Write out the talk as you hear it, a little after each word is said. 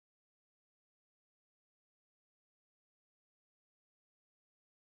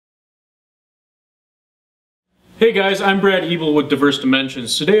Hey guys, I'm Brad Ebel with Diverse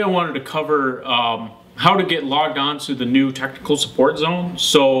Dimensions. Today I wanted to cover how to get logged on to the new technical support zone.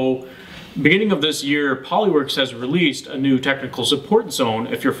 So, beginning of this year, PolyWorks has released a new technical support zone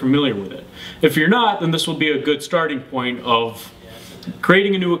if you're familiar with it. If you're not, then this will be a good starting point of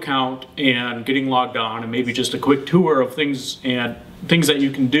creating a new account and getting logged on, and maybe just a quick tour of things that you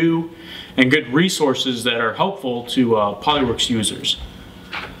can do and good resources that are helpful to PolyWorks users.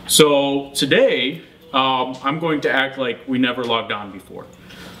 So today, I'm going to act like we never logged on before.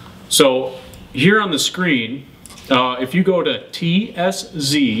 So here on the screen, if you go to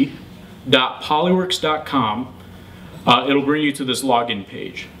tsz.polyworks.com, it'll bring you to this login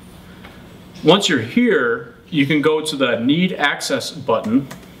page. Once you're here, you can go to the Need Access button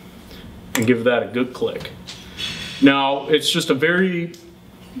and give that a good click. Now, it's just a very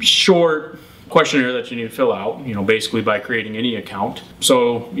short questionnaire that you need to fill out, basically by creating any account.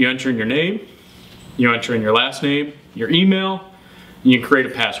 So you enter in your name, you enter in your last name, your email, and you can create a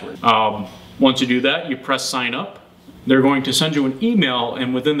password. Once you do that, you press sign up. They're going to send you an email,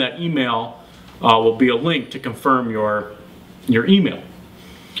 and within that email will be a link to confirm your email.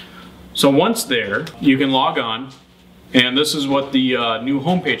 So once there, you can log on, and this is what the new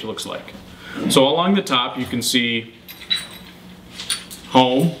homepage looks like. So along the top, you can see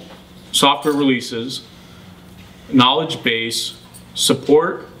Home, Software Releases, Knowledge Base,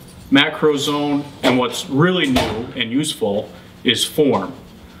 Support, Macro Zone, and what's really new and useful is Form.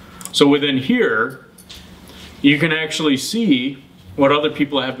 So within here, you can actually see what other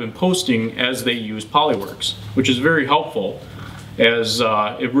people have been posting as they use PolyWorks, which is very helpful, as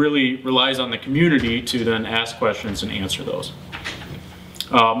it really relies on the community to then ask questions and answer those.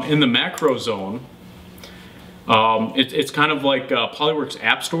 In the Macro Zone, it's kind of like PolyWorks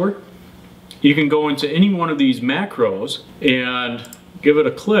App Store. You can go into any one of these macros and give it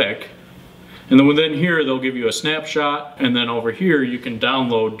a click, and then within here they'll give you a snapshot, and then over here you can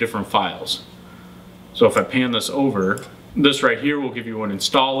download different files. So if I pan this over, this right here will give you an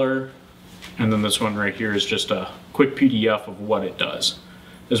installer, and then this one right here is just a quick PDF of what it does,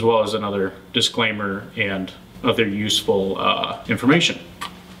 as well as another disclaimer and other useful information.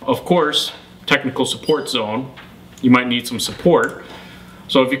 Of course, technical support zone, you might need some support.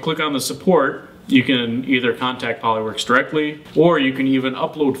 So if you click on the support, you can either contact PolyWorks directly, or you can even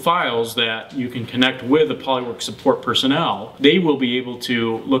upload files that you can connect with the PolyWorks support personnel. They will be able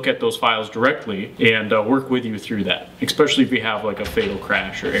to look at those files directly and work with you through that, especially if you have like a fatal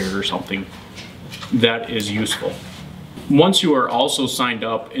crash or error or something. That is useful. Once you are also signed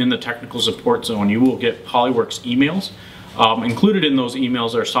up in the technical support zone, you will get PolyWorks emails. Included in those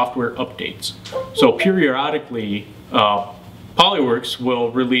emails are software updates. So periodically, PolyWorks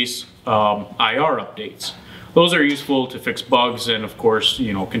will release IR updates. Those are useful to fix bugs and, of course,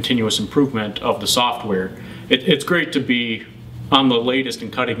 continuous improvement of the software. It's great to be on the latest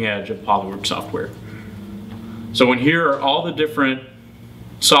and cutting edge of PolyWorks software. So in here are all the different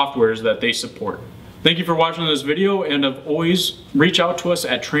softwares that they support. Thank you for watching this video, and always reach out to us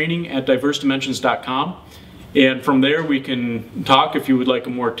at training@diversedimensions.com. And from there we can talk if you would like a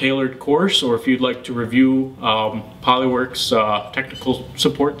more tailored course, or if you'd like to review PolyWorks technical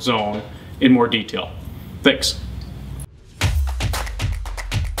support zone in more detail. Thanks.